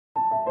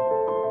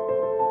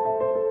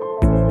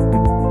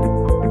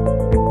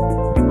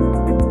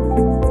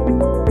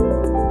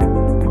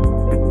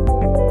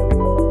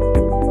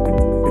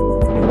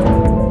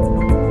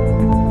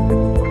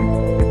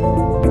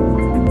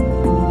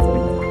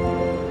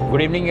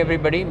Good evening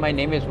everybody, my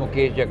name is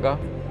Mukesh Jagga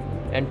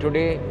and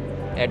today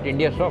at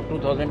IndiaSoft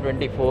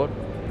 2024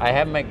 I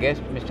have my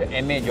guest Mr.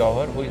 M.A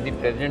Johar, who is the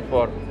President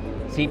for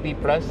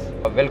CP Plus.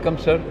 Welcome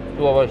sir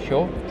to our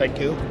show. Thank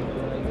you.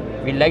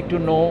 We'd like to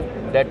know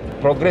that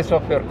progress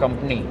of your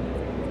company,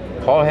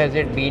 how has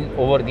it been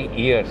over the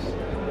years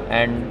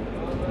and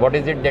what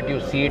is it that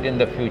you see it in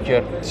the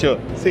future? Sure.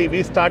 See,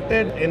 we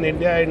started in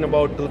India in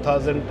about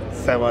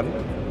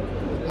 2007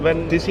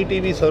 when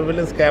CCTV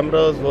surveillance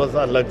cameras was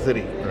a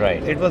luxury.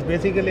 Right. It was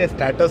basically a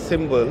status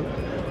symbol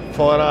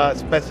for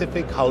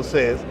specific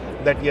houses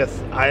that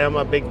yes, I am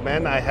a big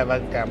man, I have a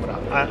camera.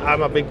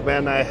 I'm a big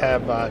man, I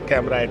have a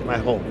camera at my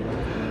home.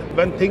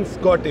 When things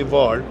got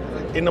evolved,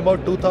 in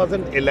about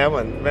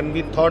 2011, when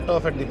we thought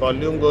of and the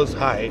volume goes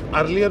high,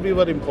 earlier we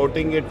were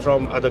importing it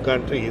from other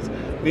countries.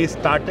 We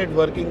started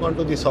working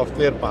onto the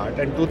software part,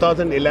 and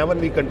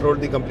 2011 we controlled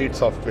the complete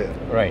software.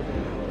 Right.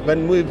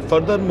 When we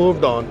further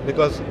moved on,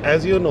 because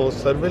as you know,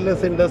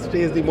 surveillance industry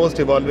is the most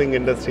evolving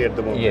industry at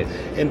the moment.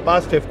 Yes. In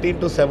past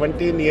 15 to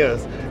 17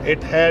 years,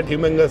 it had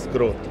humongous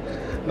growth.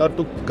 Now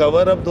to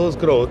cover up those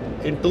growth,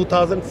 in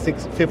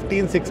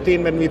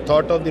 2015-16 when we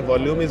thought of the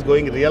volume is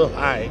going real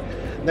high,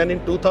 then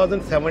in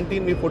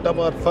 2017 we put up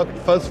our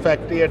first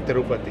factory at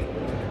Tirupati,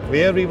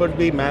 where we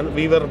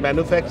were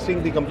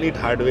manufacturing the complete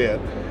hardware,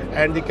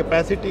 and the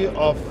capacity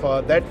of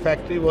that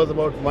factory was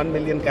about 1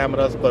 million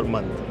cameras per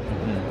month.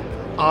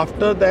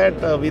 After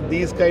that, with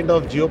these kind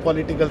of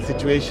geopolitical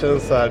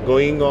situations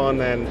going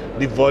on and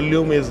the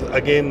volume is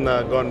again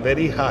gone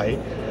very high,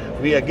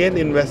 we again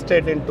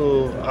invested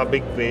into a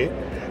big way,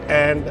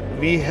 and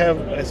we have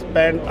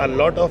spent a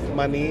lot of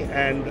money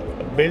and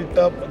built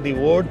up the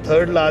world's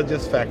third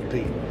largest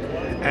factory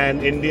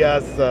and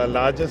India's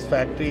largest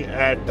factory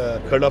at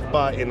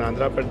Kadapa in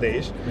Andhra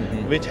Pradesh,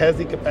 which has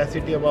the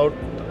capacity of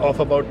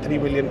about 3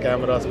 million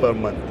cameras per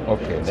month.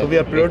 Okay. So we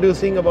are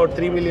producing about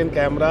 3 million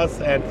cameras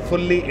and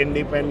fully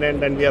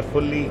independent, and we are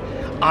fully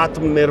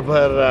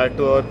Atmanirbhar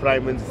to our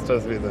Prime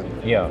Minister's vision.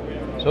 Yeah.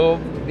 So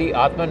the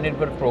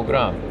Atmanirbhar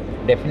program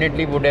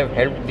definitely would have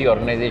helped the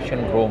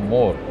organization grow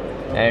more.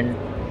 And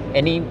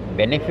any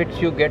benefits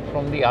you get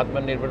from the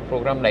Atmanirbhar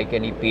program, like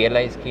any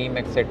PLI scheme,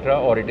 etc.,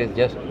 or it is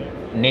just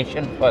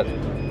nation first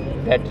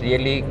that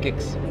really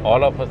kicks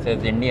all of us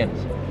as Indians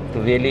to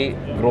really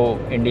grow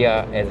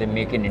India as a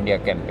Make in India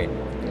campaign?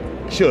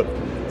 Sure.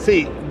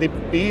 See, the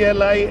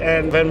PLI,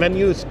 and when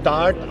you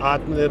start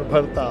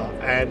Atmanirbharta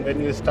and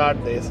when you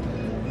start this,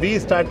 we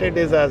started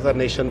this as a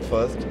nation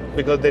first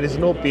because there is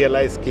no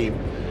PLI scheme.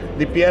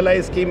 The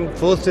PLI scheme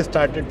first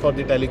started for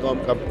the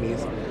telecom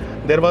companies.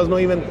 There was no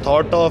even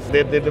thought of,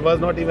 there was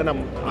not even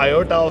an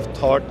iota of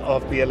thought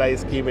of PLI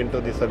scheme into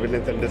the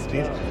surveillance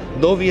industries,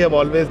 though we have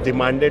always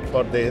demanded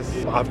for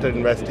this after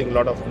investing a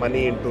lot of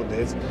money into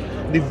this.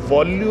 The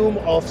volume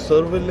of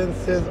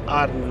surveillances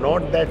are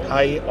not that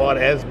high or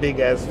as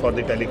big as for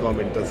the telecom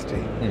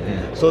industry.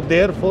 So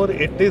therefore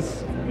it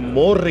is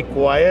more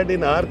required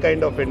in our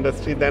kind of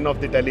industry than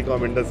of the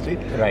telecom industry,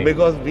 right,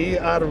 because we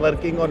are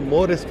working on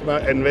more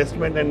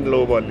investment and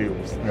low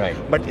volumes. Right.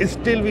 But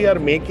still we are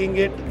making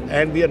it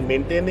and we are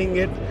maintaining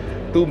it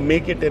to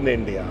make it in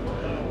India.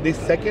 The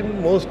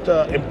second most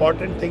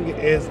important thing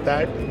is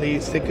that the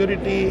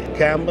security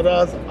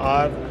cameras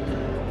are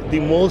the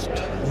most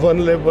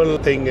vulnerable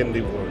thing in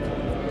the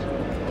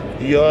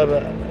world.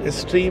 Your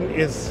stream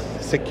is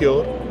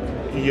secure.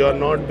 You are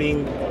not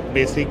being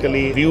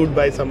basically viewed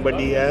by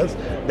somebody else.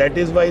 That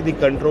is why the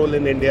control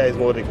in India is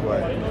more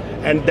required.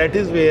 And that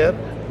is where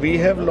we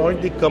have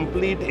launched the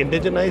complete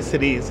indigenized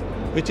series,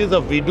 which is a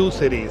Venue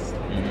series.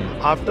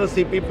 After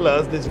CP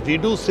Plus, this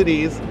Venue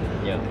series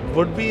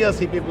would be a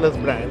CP Plus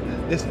brand.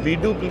 This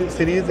Venue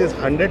series is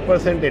 100%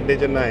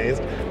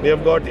 indigenized. We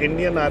have got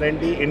Indian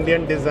R&D,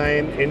 Indian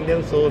design,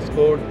 Indian source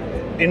code,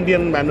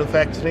 Indian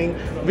manufacturing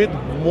with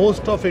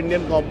most of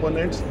Indian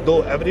components,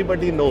 though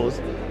everybody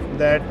knows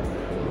that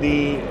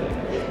the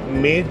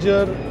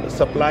major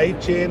supply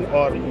chain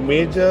or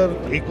major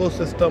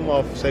ecosystem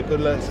of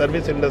secular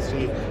service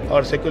industry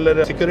or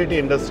secular security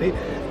industry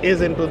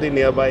is into the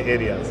nearby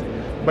areas.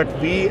 But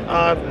we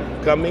are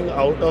coming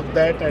out of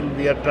that and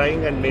we are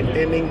trying and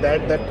maintaining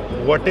that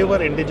whatever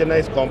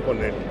indigenized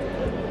component,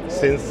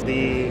 since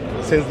the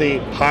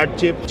hard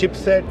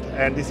chipset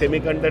and the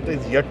semiconductor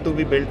is yet to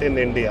be built in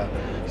India.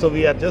 So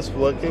we are just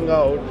working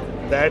out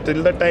that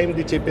till the time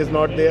the chip is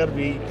not there,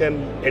 we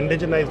can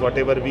indigenize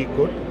whatever we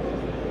could.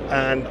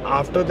 And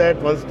after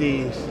that, once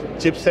the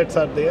chipsets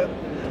are there,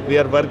 we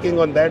are working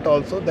on that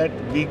also, that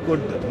we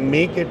could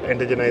make it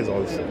indigenized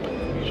also.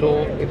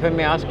 So if I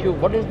may ask you,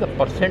 what is the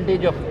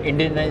percentage of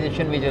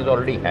indigenization which has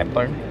already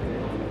happened?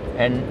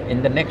 And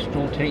in the next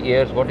 2-3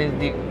 years, what is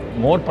the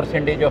more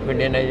percentage of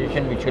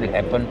indigenization which will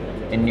happen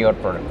in your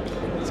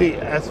product? See,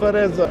 as far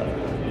as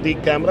the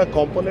camera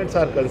components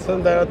are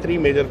concerned, there are 3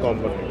 major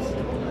components.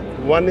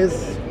 One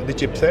is the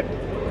chipset,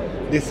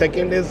 the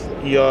second is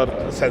your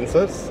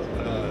sensors,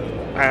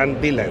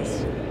 and the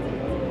lens.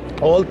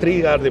 All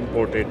 3 are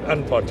imported,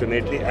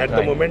 unfortunately. At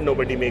the moment,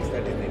 nobody makes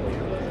that in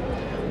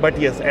India. But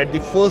yes, at the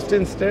first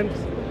instance,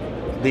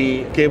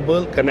 the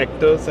cable,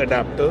 connectors,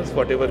 adapters,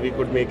 whatever we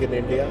could make in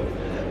India.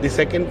 The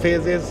second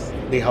phase is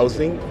the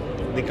housing,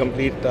 the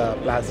complete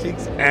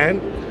plastics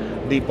and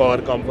the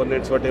power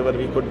components, whatever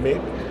we could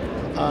make.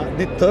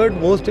 The third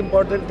most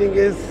important thing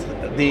is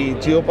the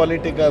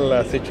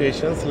geopolitical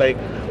situations, like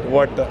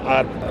what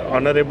our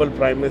Honorable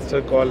Prime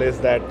Minister call is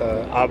that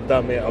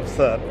Aapda Mein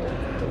Avsar.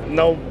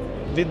 Now,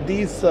 with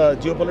these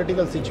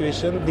geopolitical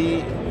situation,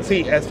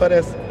 as far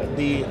as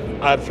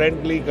our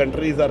friendly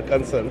countries are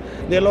concerned,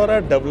 they all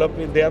are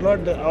developing, they are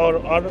not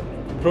or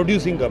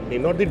producing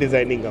companies, not the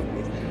designing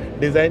companies.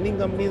 Designing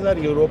companies are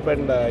Europe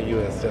and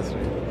US just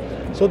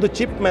right. So the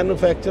chip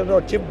manufacturer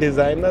or chip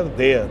designers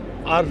there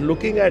are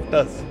looking at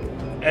us,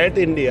 at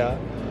India,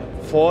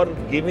 for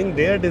giving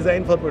their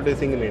design for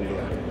producing in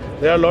India.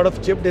 There are a lot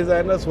of chip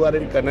designers who are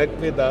in connect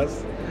with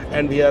us,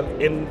 and we are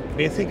in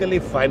basically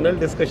final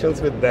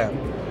discussions with them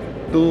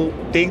to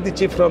take the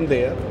chip from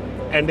there,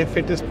 and if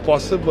it is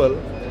possible,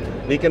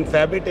 we can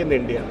fab it in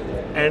India,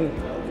 and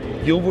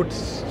you would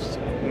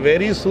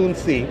very soon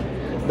see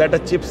that a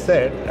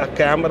chipset, a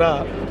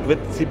camera with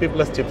CP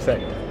plus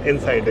chipset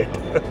inside it.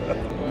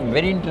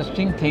 Very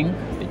interesting thing,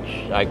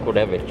 which I could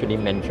have actually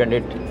mentioned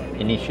it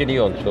initially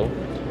also.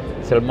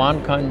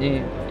 Salman Khan ji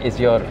is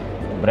your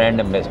brand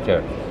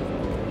ambassador.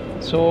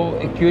 So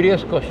a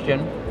curious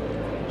question,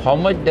 how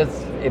much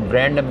does a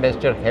brand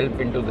ambassador help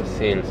into the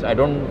sales? I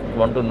don't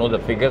want to know the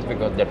figures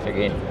because that's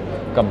again,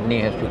 company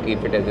has to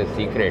keep it as a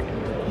secret.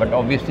 But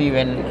obviously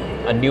when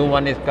a new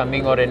one is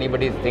coming or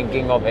anybody is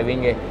thinking of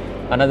having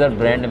another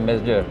brand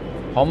ambassador,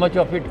 how much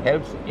of it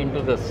helps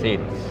into the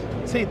sales?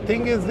 See,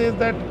 thing is this,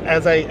 that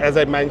as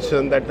I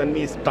mentioned, that when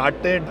we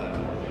started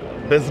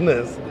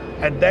business,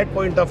 at that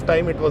point of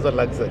time it was a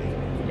luxury.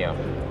 Yeah.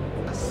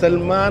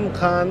 Salman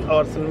Khan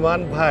or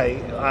Salman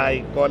Bhai,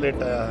 I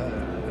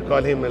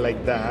call him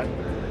like that.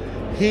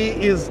 He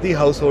is the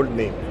household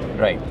name.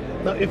 Right.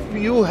 Now, if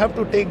you have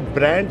to take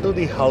brand to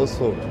the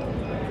household,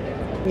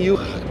 you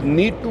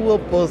need to a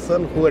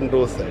person who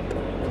endorses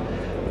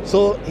it.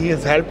 So he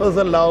has helped us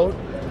a lot.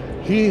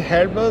 He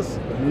helped us,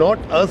 not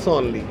us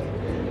only,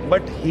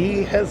 but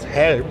he has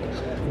helped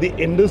the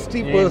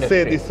industry per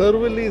se, the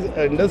surveillance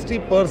industry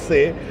per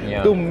se,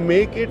 to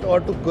make it or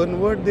to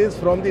convert this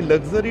from the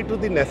luxury to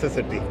the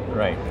necessity.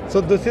 Right.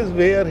 So this is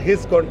where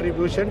his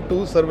contribution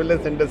to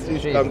surveillance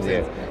industry comes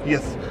in.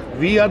 Yes,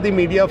 we are the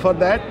media for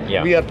that.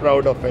 Yeah. We are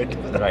proud of it.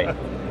 Right.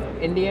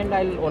 In the end,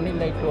 I'll only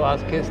like to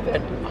ask is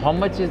that how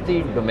much is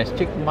the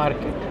domestic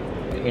market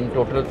in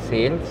total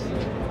sales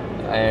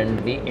and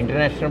the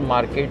international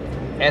market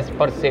as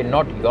per se,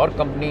 not your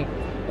company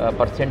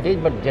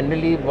percentage, but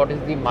generally what is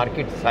the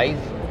market size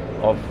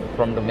of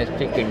from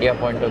domestic India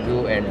point of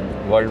view and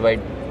worldwide?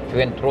 If you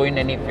can throw in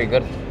any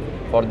figures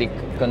for the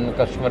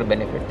customer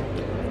benefit.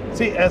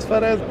 See, as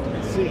far as,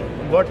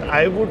 what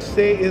I would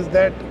say is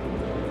that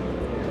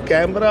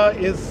camera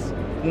is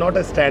not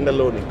a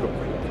standalone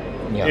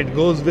equipment. Yeah. It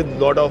goes with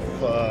lot of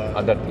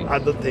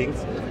other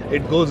things.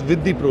 It goes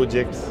with the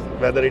projects,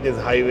 whether it is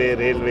highway,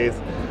 railways.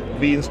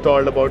 We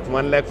installed about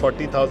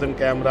 1,40,000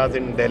 cameras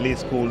in Delhi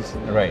schools.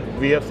 Right.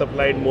 We have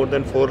supplied more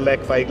than 4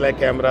 lakh, 5 lakh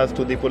cameras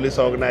to the police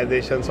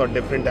organizations or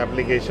different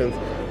applications,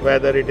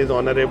 whether it is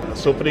Honorable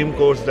Supreme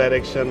Court's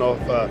direction of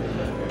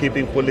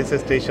keeping police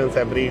stations,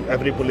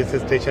 every police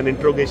station,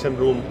 interrogation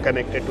room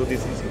connected to the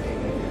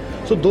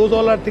CCTV. So those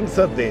all are things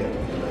are there.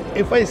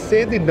 If I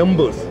say the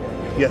numbers,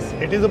 yes,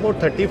 it is about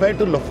 35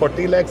 to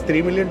 40 lakhs,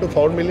 3 million to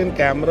 4 million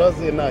cameras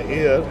in a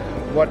year,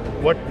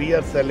 what we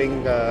are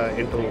selling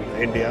into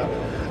India.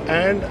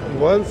 And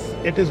once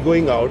it is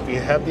going out, we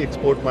have the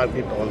export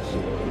market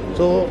also.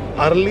 So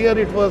earlier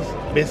it was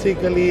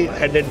basically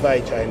headed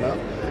by China,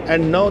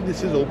 and now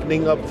this is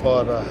opening up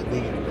for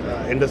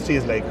the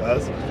industries like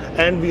us,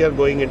 and we are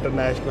going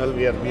international.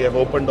 We have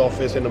opened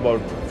office in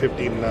about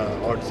 15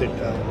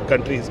 odd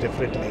countries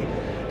differently,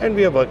 and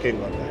we are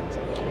working on that.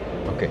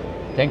 Okay.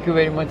 Thank you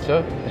very much,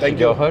 sir. Thank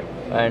you. Johar,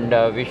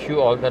 and wish you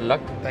all the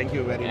luck. Thank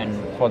you very much.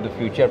 And for the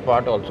future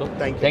part also.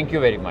 Thank you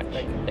very much.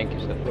 Thank you,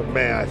 sir.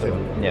 May I say?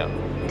 Yeah.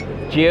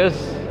 Cheers.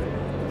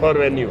 For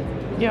Venue.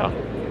 Yeah.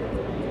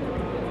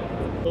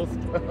 Toast.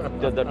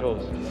 The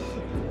toast.